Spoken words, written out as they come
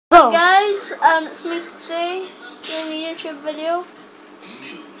it's me today doing a YouTube video.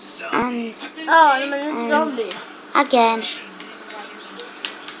 And I'm a noob zombie. again. I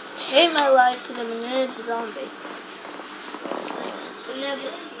hate my life because I'm a noob zombie.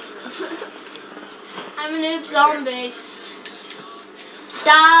 I'm a noob zombie.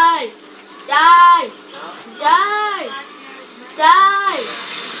 Die! Die! Die! Die!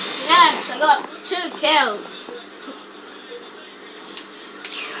 Yes, I got 2 kills.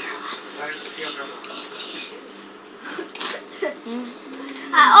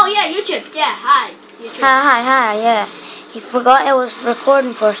 Oh yeah, YouTube. Yeah, hi. YouTube. Hi, yeah. You forgot it was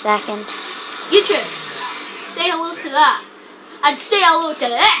recording for a second. YouTube. Say hello to that. And say hello to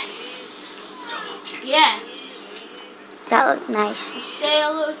this. Yeah. That looked nice. Say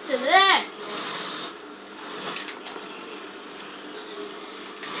hello to this.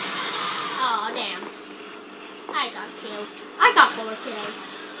 Oh damn. I got killed. I got 4 kills.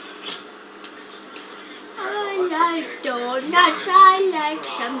 I like donuts, I like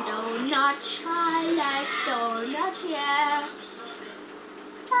some donuts, I like donuts, yeah.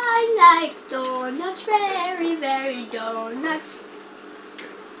 I like donuts, very, very donuts.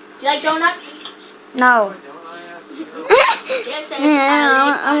 Do you like donuts? No. Yes, I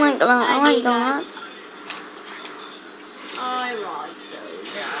like donuts. I like those.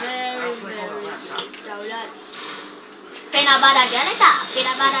 Very, very good donuts. Peanut butter jelly top,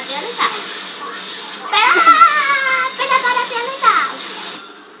 peanut butter jelly top. Peanut butter jelly top.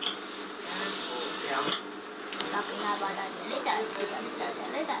 Peanut butter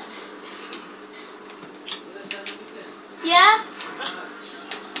jelly top. Yeah?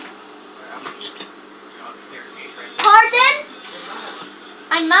 Pardon?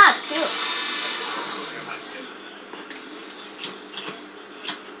 I'm mad too.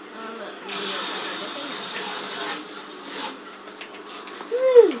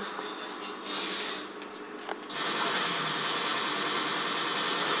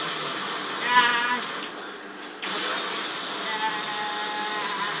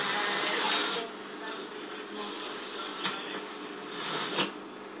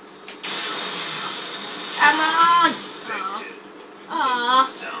 Come on!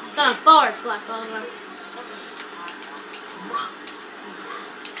 Got a forward flip over.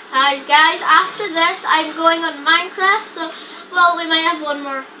 Hi guys, after this I'm going on Minecraft, so, well, we might have one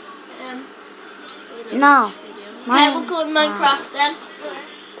more No. Yeah, we'll go on Minecraft then.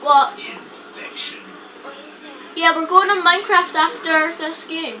 What? Yeah, we're going on Minecraft after this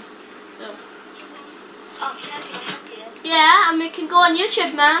game. So. Yeah, and we can go on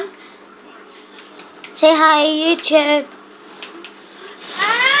YouTube, man. Say hi, YouTube.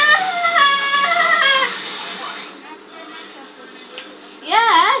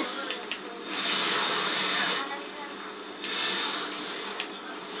 Yes.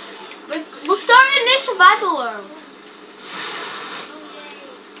 We'll start a new survival world.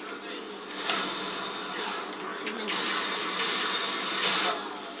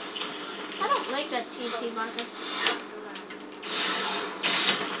 I don't like that TNT marker.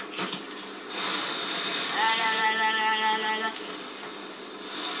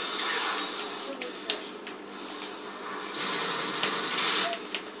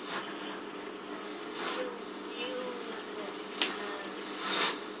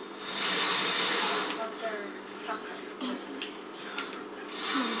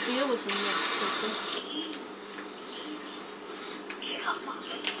 Deal with me next.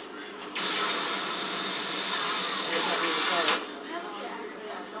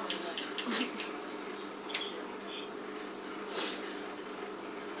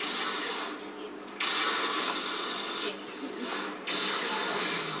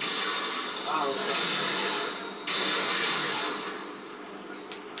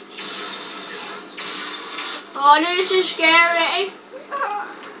 Oh, this is scary.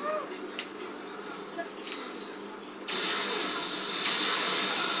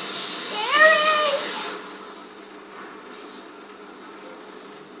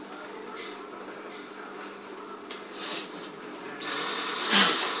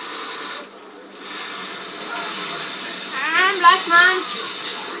 Last man.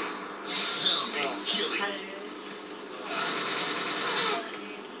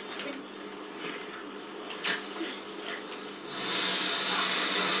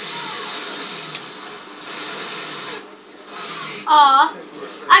 Aw,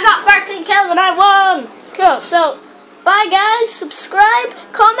 I got 13 kills and I won. Cool. So, bye guys. Subscribe,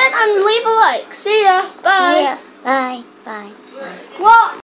 comment, and leave a like. See ya. Bye. See ya. Bye. Bye. What?